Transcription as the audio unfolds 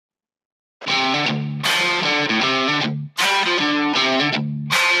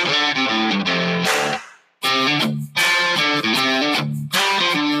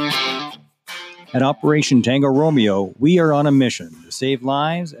At Operation Tango Romeo, we are on a mission to save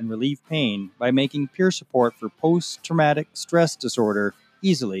lives and relieve pain by making peer support for post-traumatic stress disorder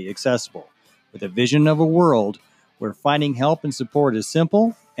easily accessible, with a vision of a world where finding help and support is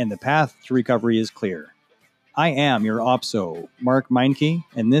simple and the path to recovery is clear. I am your OPSO, Mark Meinke,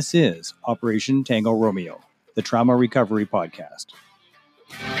 and this is Operation Tango Romeo, the Trauma Recovery Podcast.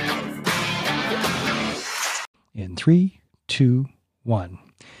 In 3, 2, 1.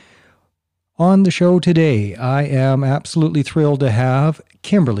 On the show today, I am absolutely thrilled to have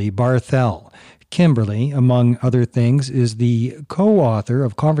Kimberly Barthel. Kimberly, among other things, is the co-author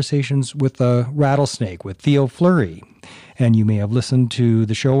of Conversations with a Rattlesnake with Theo Fleury. And you may have listened to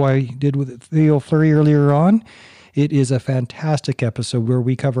the show I did with Theo Fleury earlier on. It is a fantastic episode where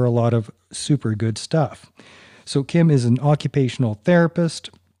we cover a lot of super good stuff. So Kim is an occupational therapist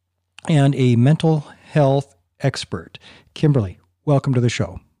and a mental health expert. Kimberly, welcome to the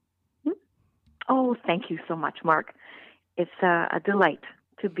show. Oh, thank you so much, Mark. It's a delight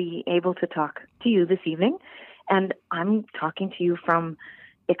to be able to talk to you this evening. And I'm talking to you from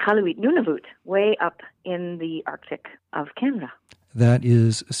Iqaluit Nunavut, way up in the Arctic of Canada. That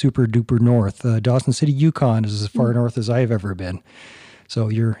is super duper north. Dawson City, Yukon is as far north as I've ever been. So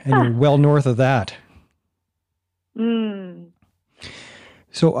you're well north of that. So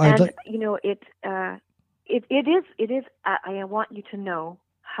I'd like, it is. I want you to know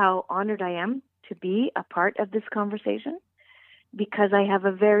how honored I am to be a part of this conversation, because I have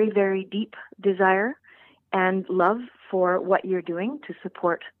a very, very deep desire and love for what you're doing to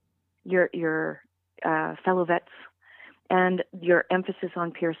support your fellow vets and your emphasis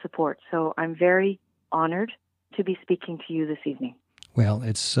on peer support. So I'm very honored to be speaking to you this evening. Well,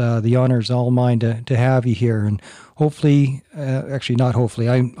 it's the honor's all mine to have you here. And hopefully, actually not hopefully,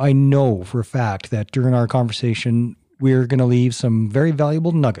 I know for a fact that during our conversation, we're going to leave some very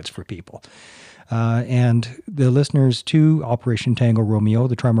valuable nuggets for people. And the listeners to Operation Tango Romeo,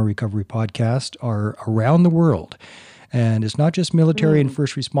 the Trauma Recovery Podcast, are around the world. And it's not just military and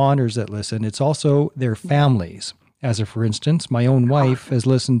first responders that listen, it's also their families. As a, for instance, my own wife has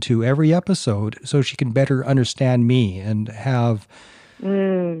listened to every episode so she can better understand me and have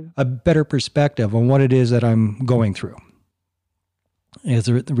a better perspective on what it is that I'm going through. As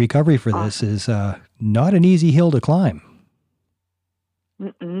the recovery for this is not an easy hill to climb.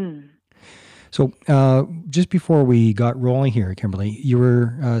 So just before we got rolling here, Kimberly, you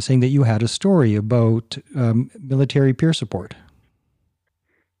were saying that you had a story about military peer support.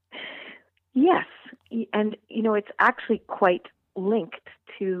 Yes. And, it's actually quite linked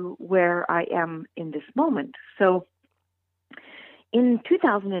to where I am in this moment. So in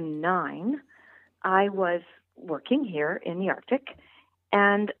 2009, I was working here in the Arctic,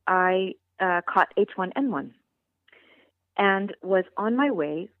 and I caught H1N1 and was on my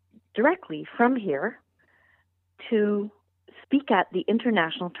way directly from here to speak at the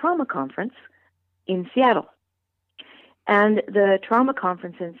International Trauma Conference in Seattle. And the trauma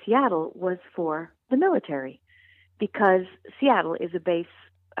conference in Seattle was for the military, because Seattle is a base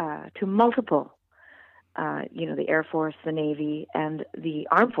to multiple, the Air Force, the Navy, and the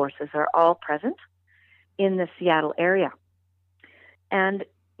Armed Forces are all present in the Seattle area. And,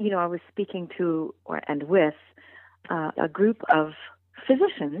 I was speaking to and with a group of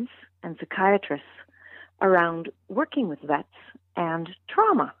physicians and psychiatrists around working with vets and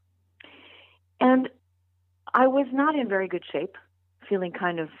trauma. And I was not in very good shape, feeling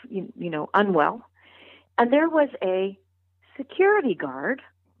kind of, unwell. And there was a security guard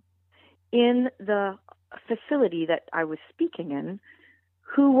in the facility that I was speaking in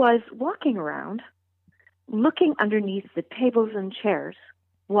who was walking around, looking underneath the tables and chairs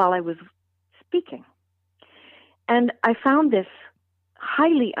while I was speaking. And I found this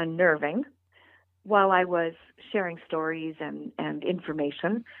highly unnerving while I was sharing stories and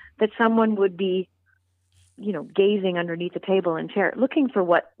information, that someone would be, gazing underneath the table and chair, looking for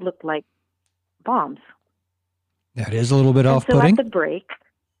what looked like bombs. That is a little bit off-putting. So at the break,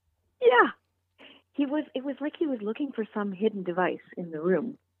 it was like he was looking for some hidden device in the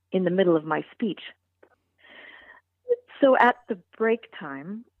room in the middle of my speech. So at the break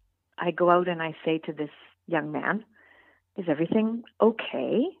time, I go out and I say to this young man, "Is everything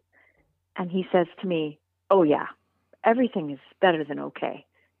okay?" And he says to me, "Oh yeah, everything is better than okay."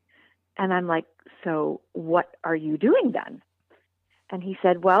 And I'm like, "So what are you doing then?" And he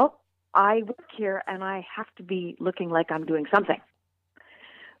said, "Well, I work here and I have to be looking like I'm doing something,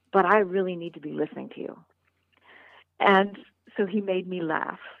 but I really need to be listening to you." And so he made me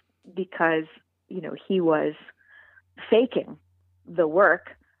laugh because, he was faking the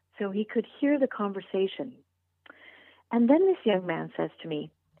work so he could hear the conversation. And then this young man says to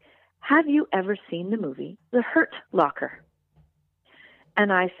me, have you ever seen the movie The Hurt Locker?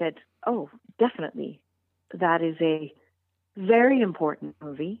 And I said, oh, definitely. That is a very important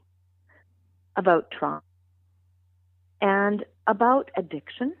movie about trauma and about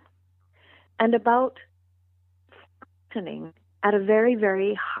addiction and about functioning at a very,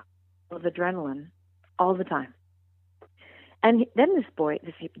 very high level of adrenaline all the time. And then this boy,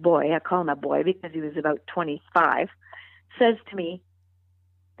 I call him a boy because he was about 25, says to me,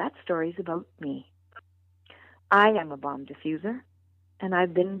 that story's about me. I am a bomb diffuser, and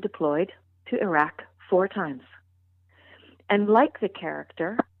I've been deployed to Iraq 4 times. And like the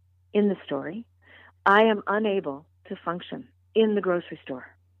character in the story, I am unable to function in the grocery store.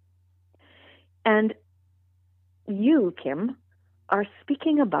 And you, Kim, are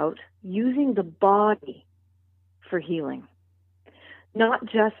speaking about using the body for healing, not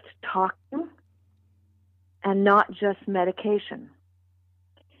just talking and not just medication.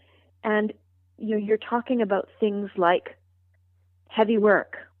 And you're talking about things like heavy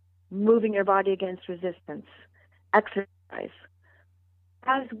work, moving your body against resistance, exercise,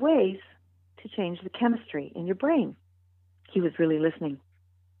 as ways to change the chemistry in your brain. He was really listening.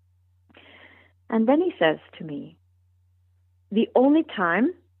 And then he says to me, the only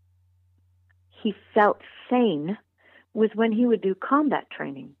time he felt sane was when he would do combat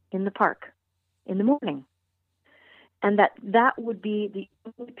training in the park in the morning. And that would be the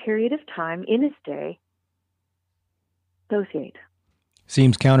only period of time in his day associate.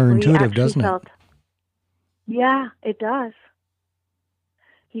 Seems counterintuitive, doesn't it? Yeah, it does.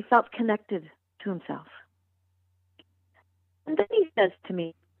 He felt connected to himself. And then he says to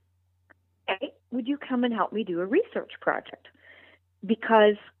me, hey, would you come and help me do a research project?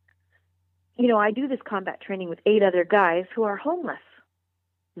 Because, I do this combat training with 8 other guys who are homeless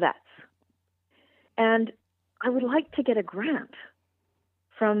vets. And I would like to get a grant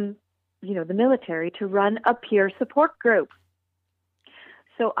from, the military to run a peer support group.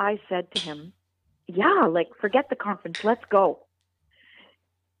 So I said to him, yeah, forget the conference, let's go.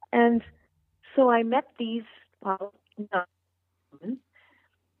 And so I met these, and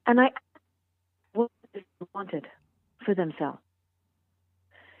I asked what they wanted for themselves.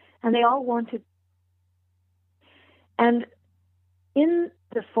 And they all wanted. And in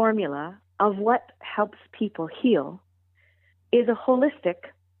the formula of what helps people heal is a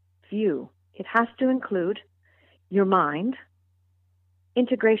holistic view. It has to include your mind,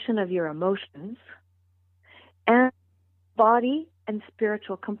 integration of your emotions, and body and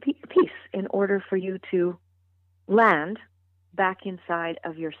spiritual peace in order for you to land back inside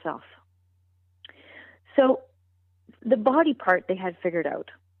of yourself. So the body part they had figured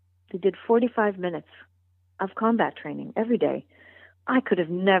out. They did 45 minutes of combat training every day. I could have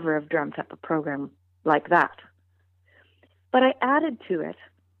never have dreamt up a program like that. But I added to it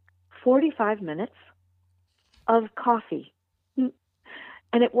 45 minutes of coffee. And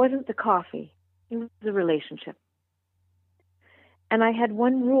it wasn't the coffee, it was the relationship. And I had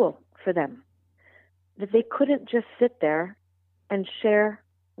one rule for them, that they couldn't just sit there and share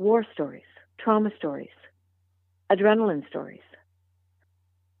war stories, trauma stories, adrenaline stories.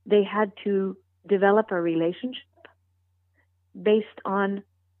 They had to develop a relationship based on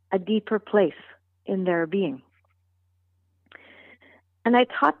a deeper place in their being. And I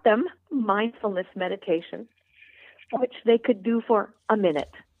taught them mindfulness meditation, which they could do for a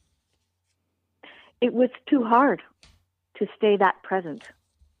minute. It was too hard to stay that present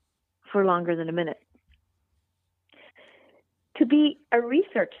for longer than a minute. To be a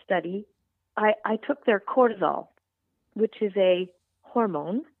research study, I took their cortisol, which is a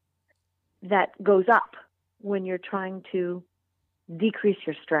hormone that goes up when you're trying to decrease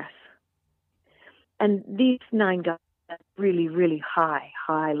your stress. And these 9 guys have really, really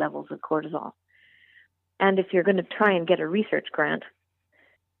high levels of cortisol. And if you're going to try and get a research grant,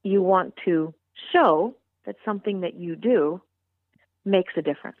 you want to show that something that you do makes a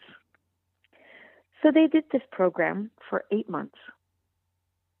difference. So they did this program for 8 months,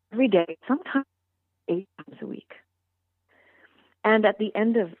 every day, sometimes 8 times a week. And at the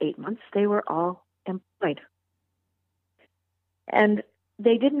end of 8 months, they were all employed. And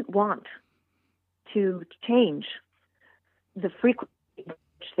they didn't want to change the frequency in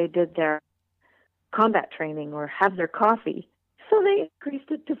which they did their combat training or have their coffee. So they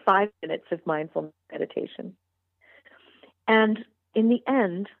increased it to 5 minutes of mindful meditation. And in the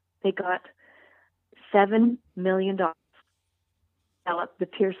end, they got $7 million to develop the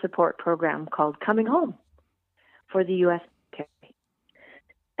peer support program called Coming Home for the U.S. military.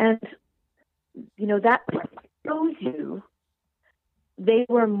 And, that shows you they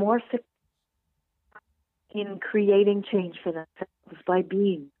were more successful in creating change for themselves by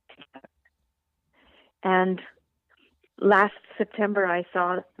being together. And last September, I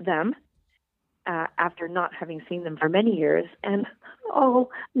saw them after not having seen them for many years, and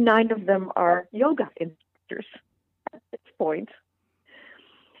all 9 of them are yoga instructors at this point,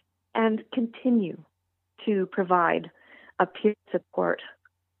 and continue to provide a peer support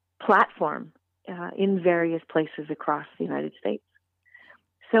platform in various places across the United States.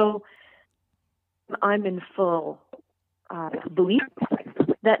 So I'm in full belief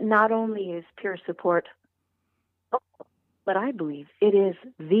that not only is peer support, but I believe it is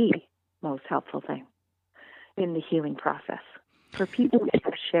the most helpful thing in the healing process for people who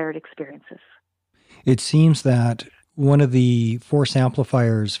have shared experiences. It seems that one of the force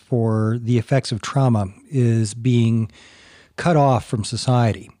amplifiers for the effects of trauma is being cut off from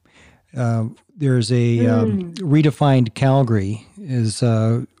society. There's a Redefined Calgary is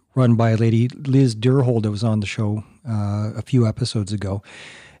run by a lady, Liz Durhold, that was on the show a few episodes ago.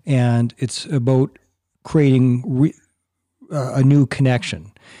 And it's about creating a new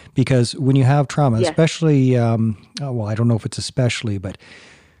connection. Because when you have trauma, yes. especially, well, I don't know if it's especially, but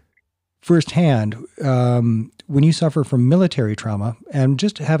firsthand, when you suffer from military trauma, and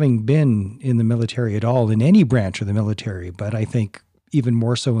just having been in the military at all, in any branch of the military, but I think even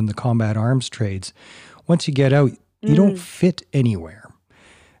more so in the combat arms trades, once you get out, you don't fit anywhere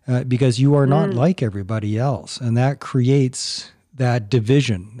because you are not like everybody else. And that creates that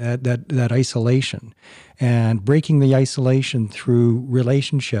division, that isolation. And breaking the isolation through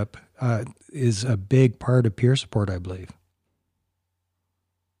relationship is a big part of peer support, I believe.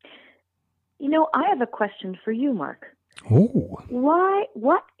 You know, I have a question for you, Mark. Oh.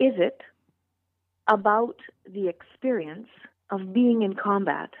 What is it about the experience of being in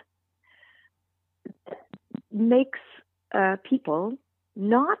combat that makes people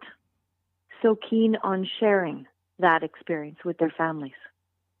not so keen on sharing that experience with their families?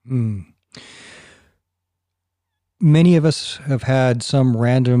 Many of us have had some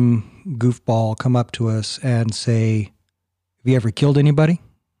random goofball come up to us and say, "Have you ever killed anybody?"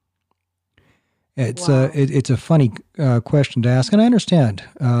 It's a funny question to ask, and I understand.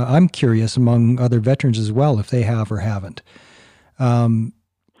 I'm curious among other veterans as well if they have or haven't. One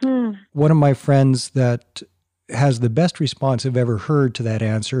of my friends that has the best response I've ever heard to that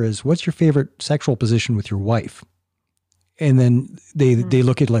answer is, "What's your favorite sexual position with your wife?" And then they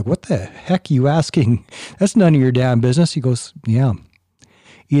look at it like, "What the heck are you asking? That's none of your damn business." He goes, "Yeah,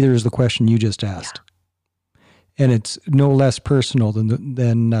 either is the question you just asked." Yeah. And it's no less personal than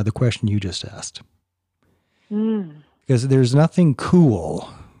the question you just asked. Because there's nothing cool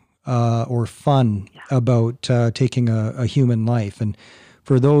or fun about taking a human life. And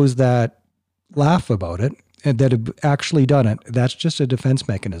for those that laugh about it and that have actually done it, that's just a defense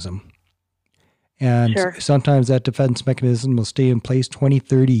mechanism. And sometimes that defense mechanism will stay in place 20,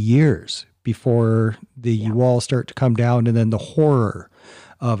 30 years before the walls start to come down, and then the horror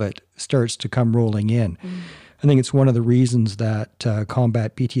of it starts to come rolling in. I think it's one of the reasons that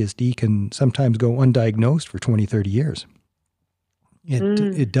combat PTSD can sometimes go undiagnosed for 20, 30 years.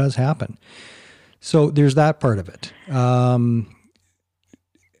 It does happen. So there's that part of it.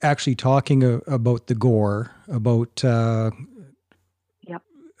 Actually talking about the gore, about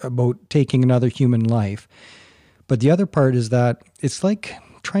taking another human life. But the other part is that it's like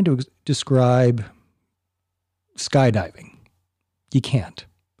trying to describe skydiving. You can't.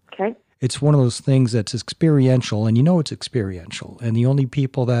 Okay. It's one of those things that's experiential, and you know it's experiential. And the only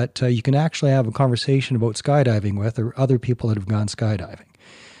people that you can actually have a conversation about skydiving with are other people that have gone skydiving.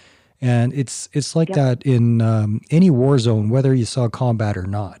 And it's like that in any war zone, whether you saw combat or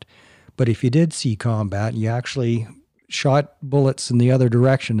not. But if you did see combat, and you actually shot bullets in the other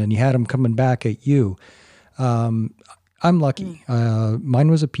direction and you had them coming back at you. I'm lucky. Mine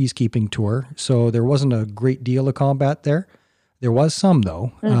was a peacekeeping tour, so there wasn't a great deal of combat there. There was some,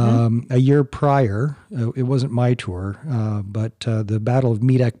 though. A year prior, it wasn't my tour, but the Battle of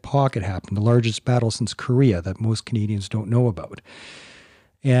Medak Pocket happened, the largest battle since Korea that most Canadians don't know about.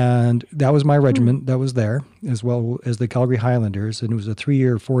 And that was my regiment that was there, as well as the Calgary Highlanders, and it was a 3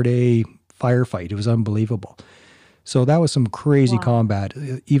 or 4 day firefight. It was unbelievable. So that was some crazy combat,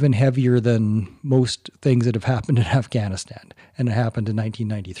 even heavier than most things that have happened in Afghanistan, and it happened in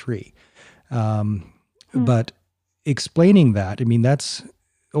 1993. But explaining that, I mean, that's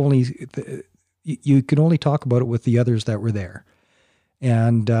only, you can only talk about it with the others that were there.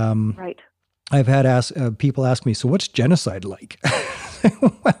 And I've had people ask me, "So what's genocide like?"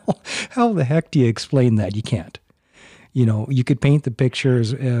 Well, how the heck do you explain that? You can't. You know, you could paint the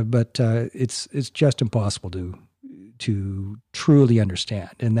pictures, but it's just impossible to truly understand.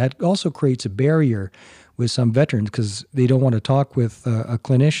 And that also creates a barrier with some veterans because they don't want to talk with a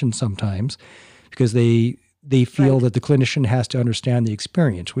clinician sometimes because they feel Right. that the clinician has to understand the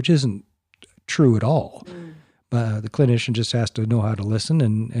experience, which isn't true at all. The clinician just has to know how to listen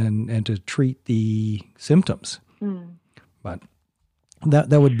and to treat the symptoms. Mm. But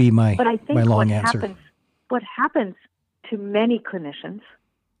that would be my But I think my long answer. What happens to many clinicians,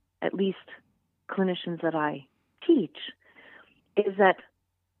 at least clinicians that I teach, is that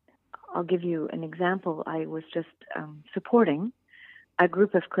I'll give you an example. I was just supporting a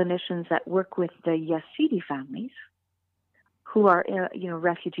group of clinicians that work with the Yazidi families, who are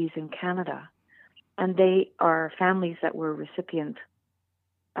refugees in Canada, and they are families that were recipient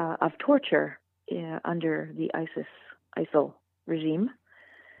of torture under the ISIL regime,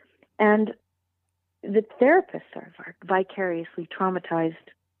 and the therapists are vicariously traumatized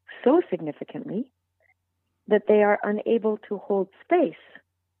so significantly that they are unable to hold space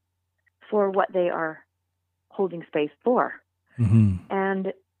for what they are holding space for. Mm-hmm.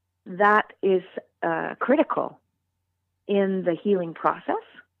 And that is critical in the healing process,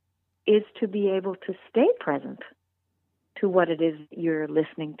 is to be able to stay present to what it is you're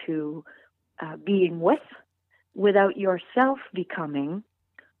listening to, being with, without yourself becoming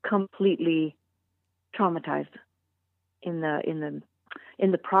completely traumatized in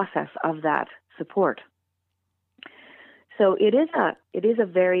the process of that support. So it is a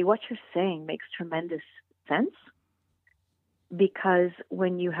very, what you're saying makes tremendous sense, because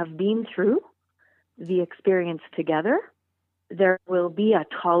when you have been through the experience together, there will be a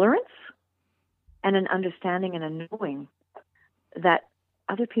tolerance and an understanding and a knowing that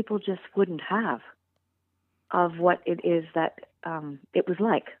other people just wouldn't have of what it is that it was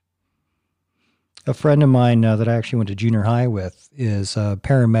like. A friend of mine that I actually went to junior high with is a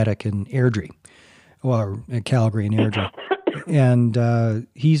paramedic in Airdrie, well, in Calgary and Airdrie. And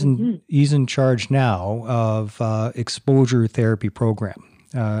he's in charge now of exposure therapy program,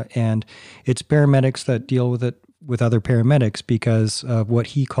 and it's paramedics that deal with it with other paramedics because of what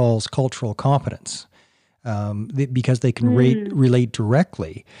he calls cultural competence. Because they can relate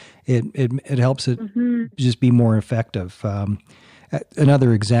directly, it helps it just be more effective.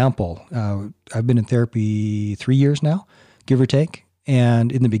 Another example: I've been in therapy 3 years now, give or take.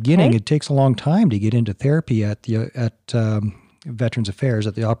 And in the beginning, it takes a long time to get into therapy at Veterans Affairs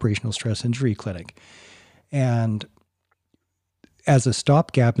at the Operational Stress Injury Clinic. And as a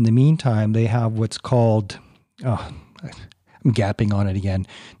stopgap in the meantime, they have what's called, I'm gapping on it again,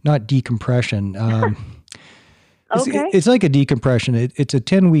 not decompression. It's like a decompression. It's a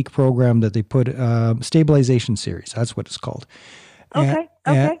 10-week program that they put, stabilization series. That's what it's called. Okay.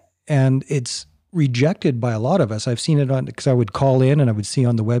 And it's rejected by a lot of us. I've seen it on, because I would call in and I would see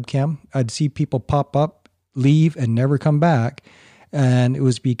on the webcam, I'd see people pop up, leave, and never come back. And it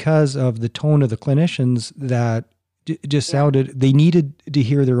was because of the tone of the clinicians that just sounded, they needed to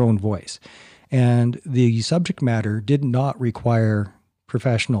hear their own voice. And the subject matter did not require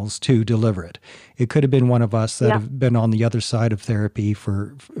professionals to deliver it. It could have been one of us that have been on the other side of therapy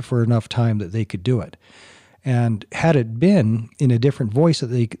for enough time that they could do it. And had it been in a different voice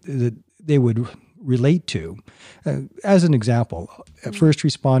that they would relate to, as an example, first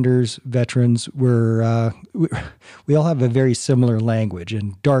responders, veterans, we all have a very similar language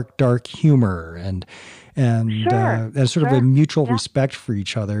and dark humor and sort of a mutual respect for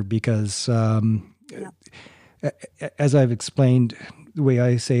each other, because as I've explained, the way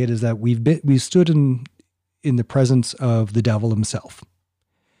I say it is that we stood in the presence of the devil himself.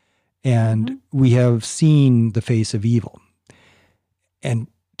 And we have seen the face of evil. And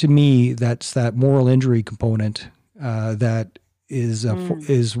to me, that's that moral injury component that is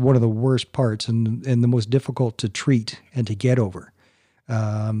one of the worst parts and the most difficult to treat and to get over,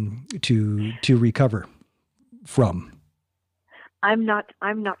 to recover from. I'm not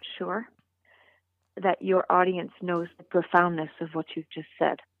sure that your audience knows the profoundness of what you've just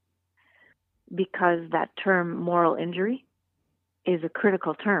said, because that term moral injury is a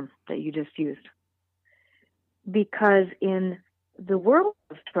critical term that you just used. Because in the world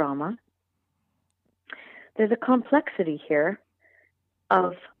of trauma, there's a complexity here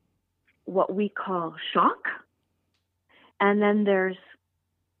of what we call shock, and then there's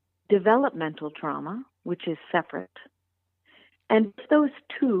developmental trauma, which is separate. And if those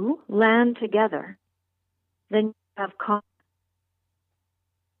two land together, then you have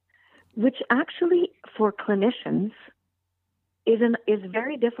which actually for clinicians is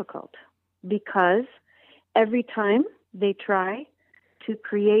very difficult, because every time they try to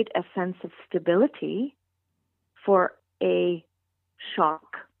create a sense of stability for a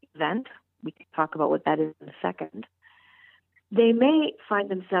shock event, we can talk about what that is in a second, they may find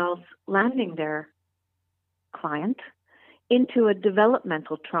themselves landing their client into a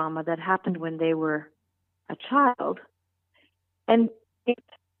developmental trauma that happened when they were a child, and make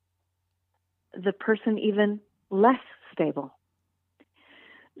the person even less stable.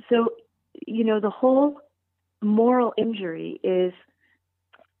 So, the whole moral injury is,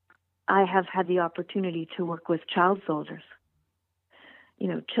 I have had the opportunity to work with child soldiers.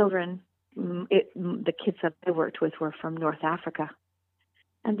 Children, the kids that I worked with were from North Africa.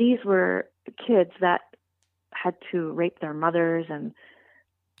 And these were kids that had to rape their mothers and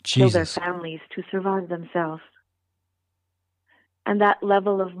kill their families to survive themselves. And that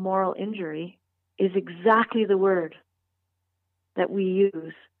level of moral injury is exactly the word that we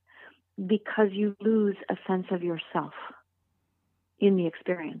use, because you lose a sense of yourself in the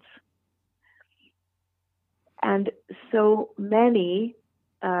experience. And so many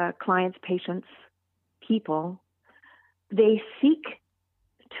clients, patients, people, they seek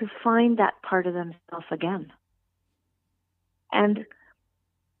to find that part of themselves again. And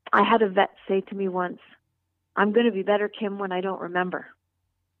I had a vet say to me once, "I'm going to be better, Kim, when I don't remember."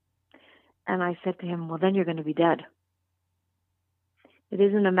 And I said to him, "Well, then you're going to be dead." It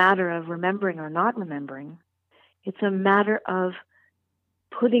isn't a matter of remembering or not remembering. It's a matter of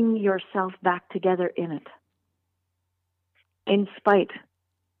putting yourself back together in it, in spite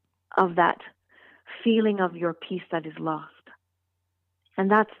of that feeling of your peace that is lost.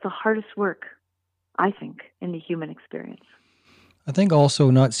 And that's the hardest work, I think, in the human experience. I think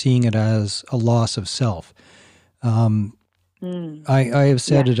also not seeing it as a loss of self. I have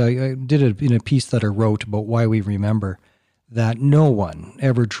said it, I did it in a piece that I wrote about why we remember, that no one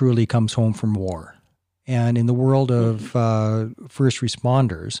ever truly comes home from war. And in the world of first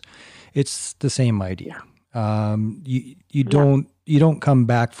responders, it's the same idea. You don't come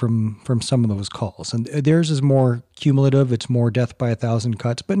back from some of those calls. And theirs is more cumulative. It's more death by 1,000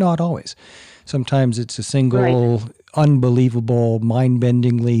 cuts, but not always. Sometimes it's a single, unbelievable,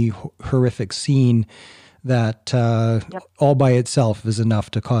 mind-bendingly horrific scene that all by itself is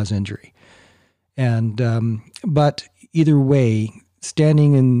enough to cause injury. And but either way,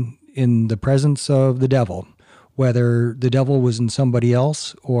 standing in the presence of the devil, whether the devil was in somebody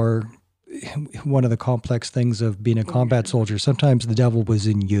else or one of the complex things of being a combat soldier, sometimes the devil was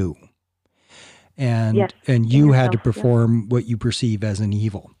in you. And you had to perform what you perceive as an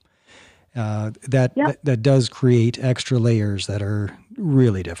evil. That does create extra layers that are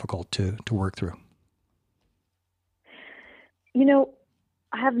really difficult to work through.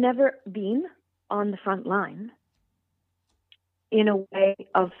 I have never been on the front line in a way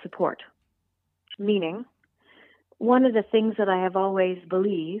of support. Meaning, one of the things that I have always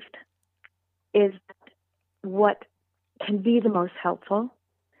believed is what can be the most helpful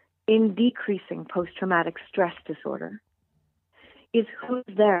in decreasing post-traumatic stress disorder is who's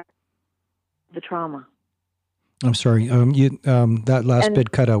there, the trauma. I'm sorry, that last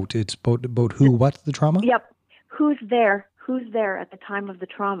bit cut out. It's about who, what, the trauma? Yep. Who's there at the time of the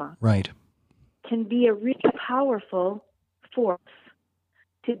trauma. Right. Can be a really powerful force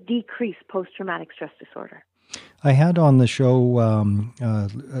to decrease post-traumatic stress disorder. I had on the show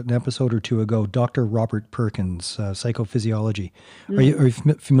an episode or two ago, Dr. Robert Perkins, psychophysiology. Are you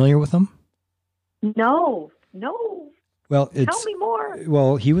familiar with him? No. Well, tell me more.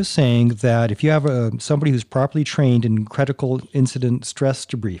 Well, he was saying that if you have somebody who's properly trained in critical incident stress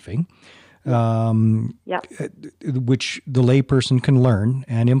debriefing, which the layperson can learn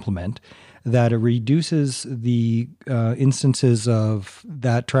and implement, that it reduces the instances of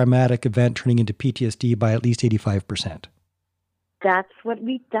that traumatic event turning into PTSD by at least 85%. That's what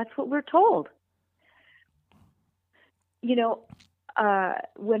we're told.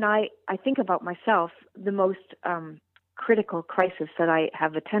 When I think about myself, the most critical crisis that I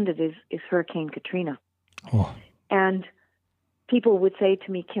have attended is Hurricane Katrina. Oh. And people would say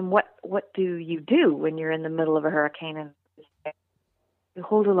to me, "Kim, what do you do when you're in the middle of a hurricane?" And you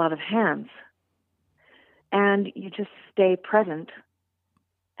hold a lot of hands and you just stay present.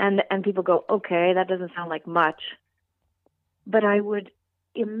 And people go, "Okay, that doesn't sound like much." But I would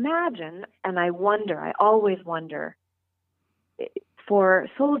imagine, and I always wonder, for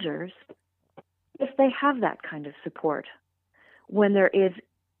soldiers, if they have that kind of support when there is,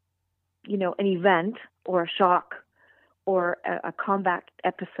 an event or a shock or a combat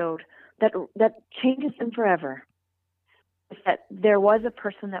episode that changes them forever. If that there was a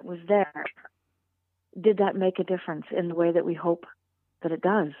person that was there, did that make a difference in the way that we hope that it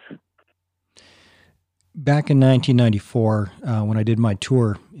does? Back in 1994, when I did my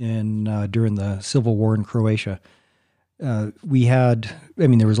tour during the Civil War in Croatia, there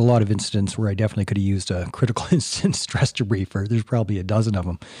was a lot of incidents where I definitely could have used a critical incident stress debriefer. There's probably a dozen of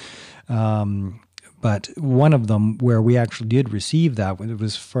them. But one of them where we actually did receive that, it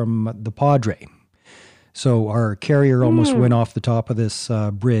was from the Padre. So our carrier almost went off the top of this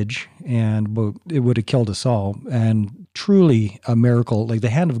bridge, and it would have killed us all. And truly a miracle, like the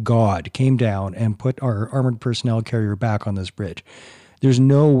hand of God came down and put our armored personnel carrier back on this bridge. There's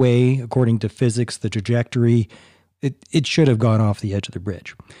no way, according to physics, the trajectory, it should have gone off the edge of the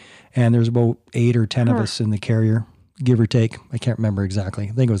bridge. And there's about 8 or 10 of us in the carrier, give or take. I can't remember exactly.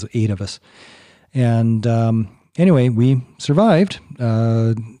 I think it was 8 of us. And anyway, we survived.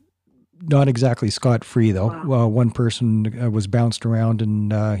 Not exactly scot-free, though. Wow. Well, one person was bounced around,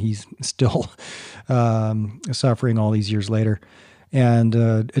 and he's still suffering all these years later. And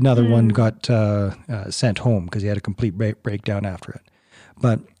another one got sent home because he had a complete breakdown after it.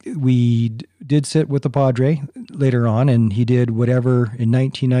 But we did sit with the Padre later on, and he did whatever in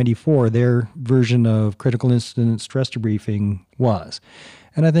 1994 their version of critical incident stress debriefing was.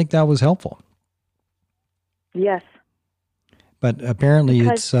 And I think that was helpful. Yes. But apparently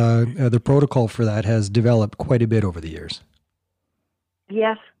it's the protocol for that has developed quite a bit over the years.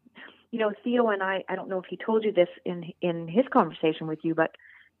 Yes. You know, Theo and I don't know if he told you this in his conversation with you, but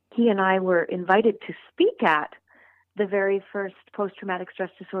he and I were invited to speak at the very first post-traumatic stress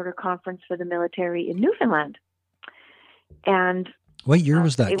disorder conference for the military in Newfoundland. And what year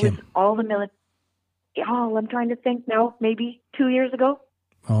was that, Kim? It was all the military. Oh, I'm trying to think now, maybe 2 years ago.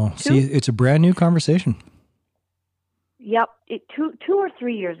 Oh, see, it's a brand new conversation. Yep, 2 or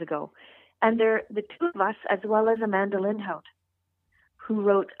 3 years ago. And the two of us, as well as Amanda Lindhout, who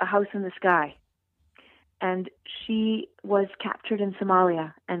wrote A House in the Sky. And she was captured in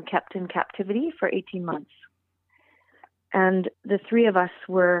Somalia and kept in captivity for 18 months. And the three of us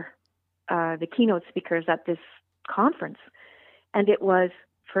were the keynote speakers at this conference. And it was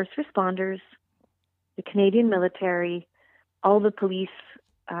first responders, the Canadian military, all the police,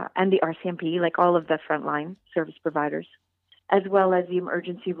 and the RCMP, like all of the frontline service providers, as well as the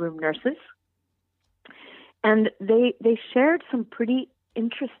emergency room nurses. And they shared some pretty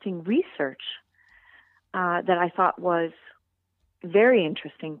interesting research that I thought was very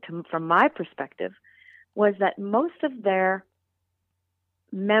interesting from my perspective, was that most of their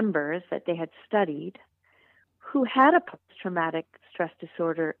members that they had studied who had a post-traumatic stress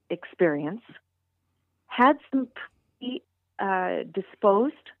disorder experience had some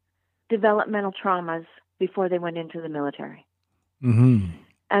disposed developmental traumas before they went into the military. Mm-hmm.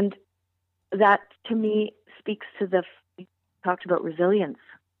 And that, to me, speaks to we talked about resilience.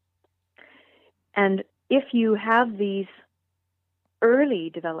 And if you have these early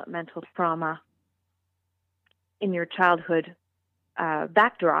developmental trauma in your childhood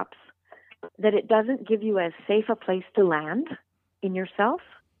backdrops, that it doesn't give you as safe a place to land in yourself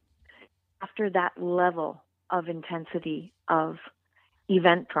after that level of intensity of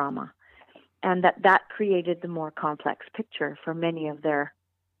event trauma, and that created the more complex picture for many of their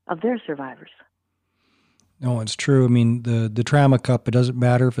survivors. No, it's true. I mean, the trauma cup, it doesn't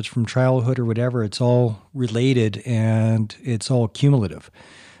matter if it's from childhood or whatever, it's all related and it's all cumulative.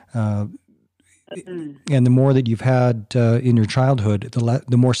 And the more that you've had in your childhood,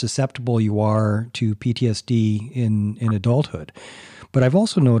 the more susceptible you are to PTSD in adulthood. But I've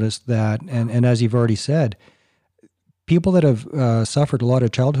also noticed that, and as you've already said, people that have suffered a lot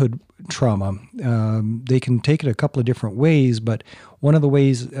of childhood trauma, they can take it a couple of different ways, but one of the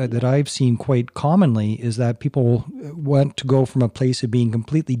ways that I've seen quite commonly is that people want to go from a place of being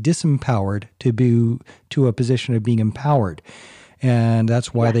completely disempowered to a position of being empowered. And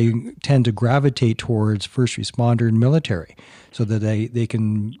that's why they tend to gravitate towards first responder and military, so that they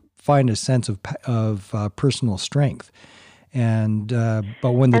can find a sense of personal strength. And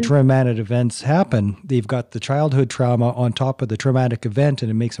but when the traumatic events happen, they've got the childhood trauma on top of the traumatic event, and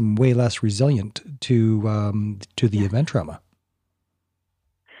it makes them way less resilient to the event trauma.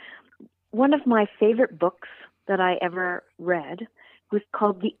 One of my favorite books that I ever read was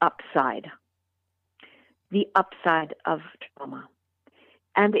called The Upside of Trauma.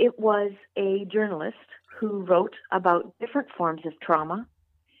 And it was a journalist who wrote about different forms of trauma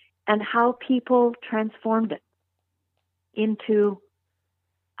and how people transformed it into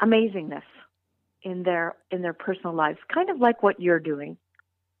amazingness in their personal lives, kind of like what you're doing,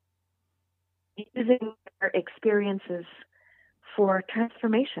 using their experiences for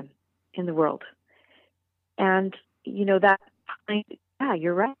transformation in the world. And, you know,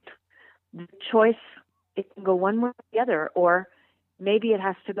 you're right. The choice, it can go one way or the other, or maybe it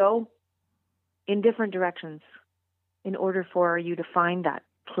has to go in different directions in order for you to find that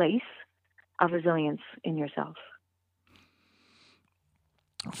place of resilience in yourself.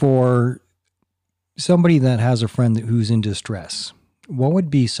 For somebody that has a friend who's in distress, what would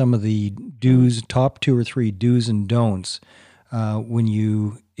be some of the top 2 or 3 do's and don'ts when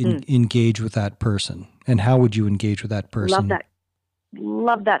you engage with that person? And how would you engage with that person?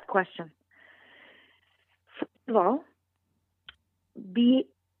 Love that question. First of all, be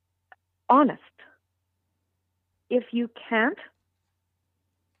honest. If you can't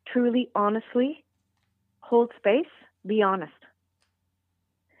truly, honestly hold space, be honest.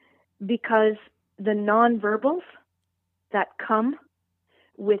 Because the nonverbals that come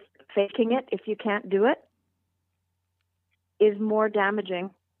with faking it if you can't do it is more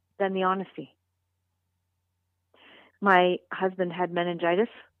damaging than the honesty. My husband had meningitis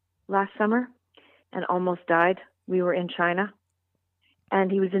last summer and almost died. We were in China,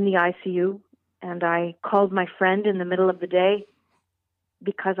 and he was in the ICU, and I called my friend in the middle of the day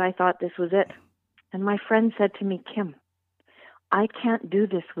because I thought this was it. And my friend said to me, Kim, I can't do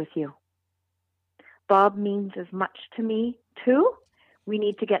this with you. Bob means as much to me, too. We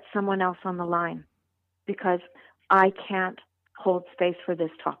need to get someone else on the line because I can't hold space for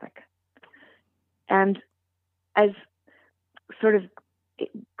this topic. And as sort of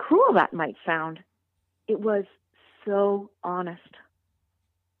cruel that might sound, it was so honest.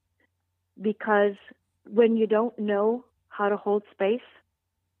 Because when you don't know how to hold space,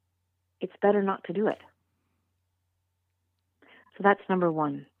 it's better not to do it. So that's number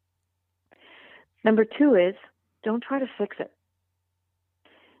 1. Number 2 is don't try to fix it.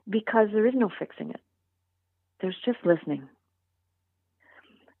 Because there is no fixing it. There's just listening.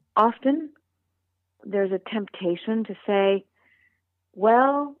 Often, there's a temptation to say,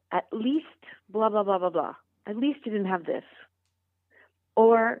 well, at least blah, blah, blah, blah, blah. At least you didn't have this.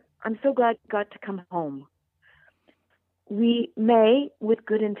 Or, I'm so glad you got to come home. We may, with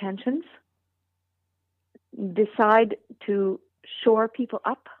good intentions, decide to shore people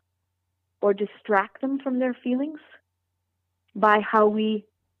up or distract them from their feelings by how we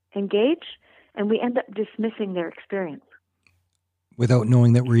engage, and we end up dismissing their experience. Without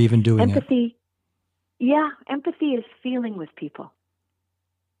knowing that we're even doing empathy, it. Yeah, empathy is feeling with people,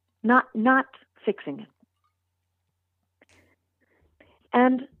 not fixing it.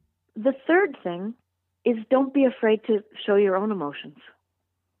 And the third thing is don't be afraid to show your own emotions.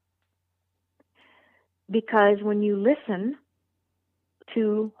 Because when you listen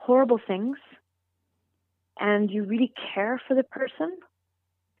to horrible things and you really care for the person,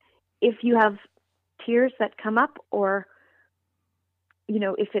 if you have tears that come up or,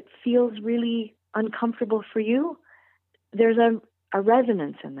 if it feels really uncomfortable for you, there's a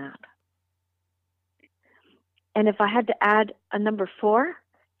resonance in that. And if I had to add a number 4,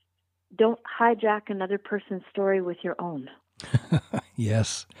 don't hijack another person's story with your own.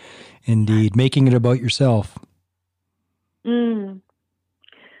 Yes, indeed. Making it about yourself.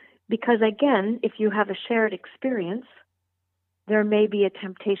 Because again, if you have a shared experience, there may be a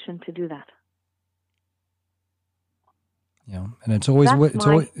temptation to do that. Yeah, and it's always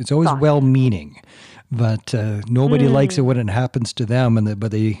well-meaning, but nobody likes it when it happens to them.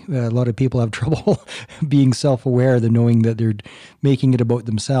 But a lot of people have trouble being self-aware, than knowing that they're making it about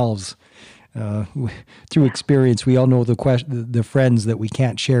themselves. Through experience, we all know the friends that we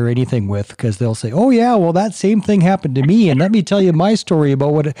can't share anything with because they'll say, "Oh yeah, well that same thing happened to me, and let me tell you my story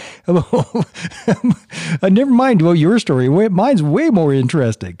about never mind about your story. Mine's way more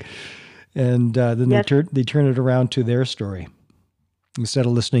interesting." And then they turn it around to their story instead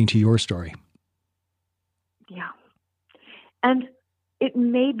of listening to your story. Yeah, and it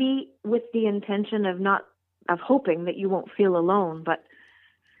may be with the intention of hoping that you won't feel alone, but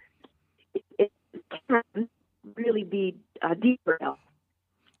it can really be deeper.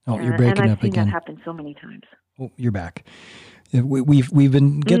 Oh, you're breaking up again. And I've seen that happen so many times. Oh, you're back. We've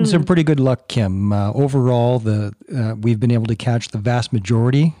been getting some pretty good luck, Kim. Overall, we've been able to catch the vast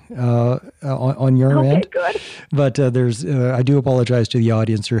majority on your end. Okay, good. But there's I do apologize to the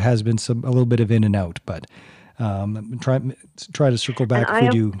audience. There has been a little bit of in and out, but try to circle back if we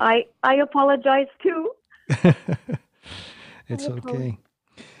do. I apologize too. It's okay.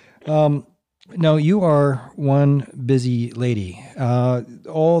 Now, you are one busy lady.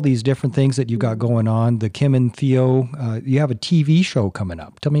 All these different things that you got going on, the Kim and Theo, you have a TV show coming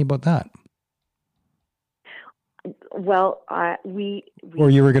up. Tell me about that. Well, or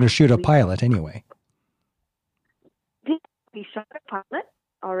you were going to shoot a pilot anyway. We shot a pilot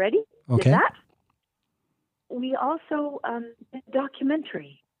already. Okay. Did that. We also did a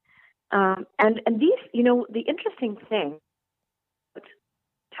documentary. And these, the interesting thing about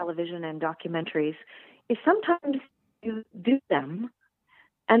television and documentaries is sometimes you do them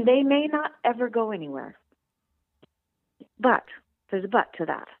and they may not ever go anywhere. But there's a but to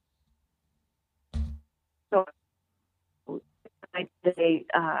that. So I did a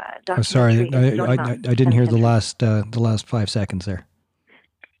documentary. I'm sorry, I didn't hear the last 5 seconds there.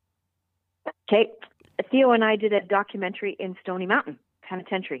 Okay, Theo and I did a documentary in Stony Mountain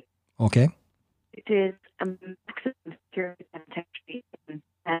Penitentiary. Okay. It is a maximum security penitentiary in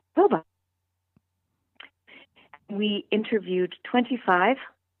Manitoba. We interviewed 25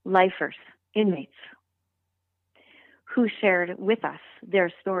 lifers, inmates, who shared with us their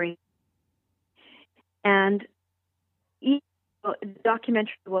story. And the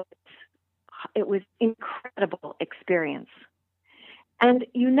documentary was incredible experience. And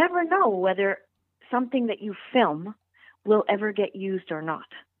you never know whether something that you film will ever get used or not.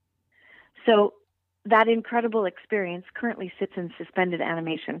 So that incredible experience currently sits in suspended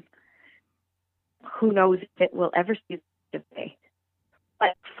animation. Who knows if it will ever see the day.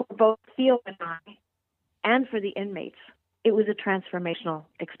 But for both Theo and I, and for the inmates, it was a transformational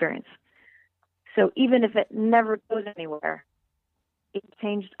experience. So even if it never goes anywhere, it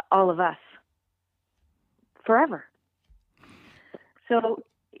changed all of us forever. So,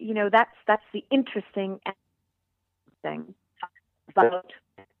 that's the interesting thing about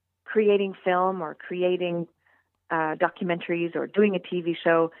creating film or creating documentaries or doing a TV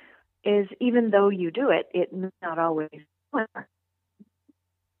show is even though you do it, it may not always work.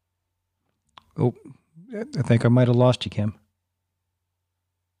 Oh, I think I might have lost you, Kim.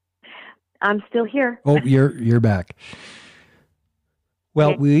 I'm still here. Oh, you're back.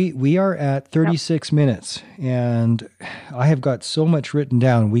 Well, we are at 36 minutes, and I have got so much written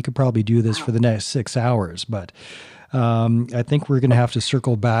down. We could probably do this for the next 6 hours, but I think we're going to have to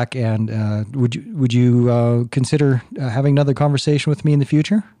circle back. And would you consider having another conversation with me in the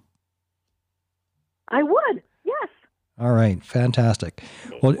future? I would. Yes. All right. Fantastic.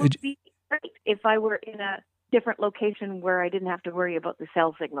 Well, it would be great if I were in a different location where I didn't have to worry about the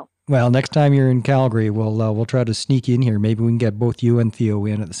cell signal. Well, next time you're in Calgary, we'll try to sneak in here. Maybe we can get both you and Theo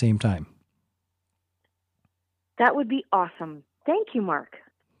in at the same time. That would be awesome. Thank you, Mark.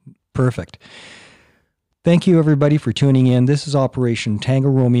 Perfect. Thank you, everybody, for tuning in. This is Operation Tango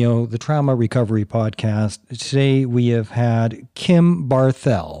Romeo, the Trauma Recovery Podcast. Today we have had Kim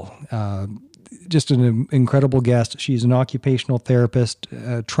Barthel, just an incredible guest. She's an occupational therapist,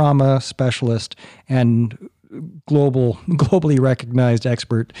 trauma specialist, and globally recognized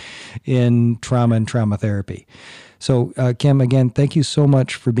expert in trauma and trauma therapy. So, Kim, again, thank you so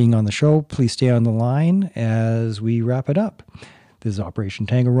much for being on the show. Please stay on the line as we wrap it up. This is Operation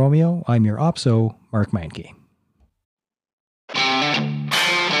Tango Romeo. I'm your OPSO, Mark Meinke.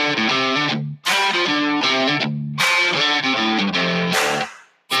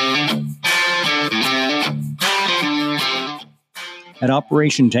 At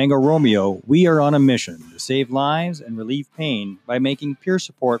Operation Tango Romeo, we are on a mission to save lives and relieve pain by making peer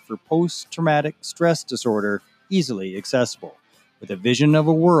support for post-traumatic stress disorder easily accessible, with a vision of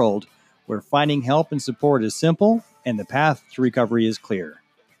a world where finding help and support is simple and the path to recovery is clear.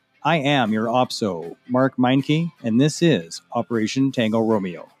 I am your OPSO, Mark Meinke, and this is Operation Tango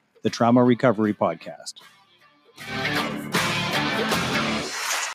Romeo, the Trauma Recovery Podcast.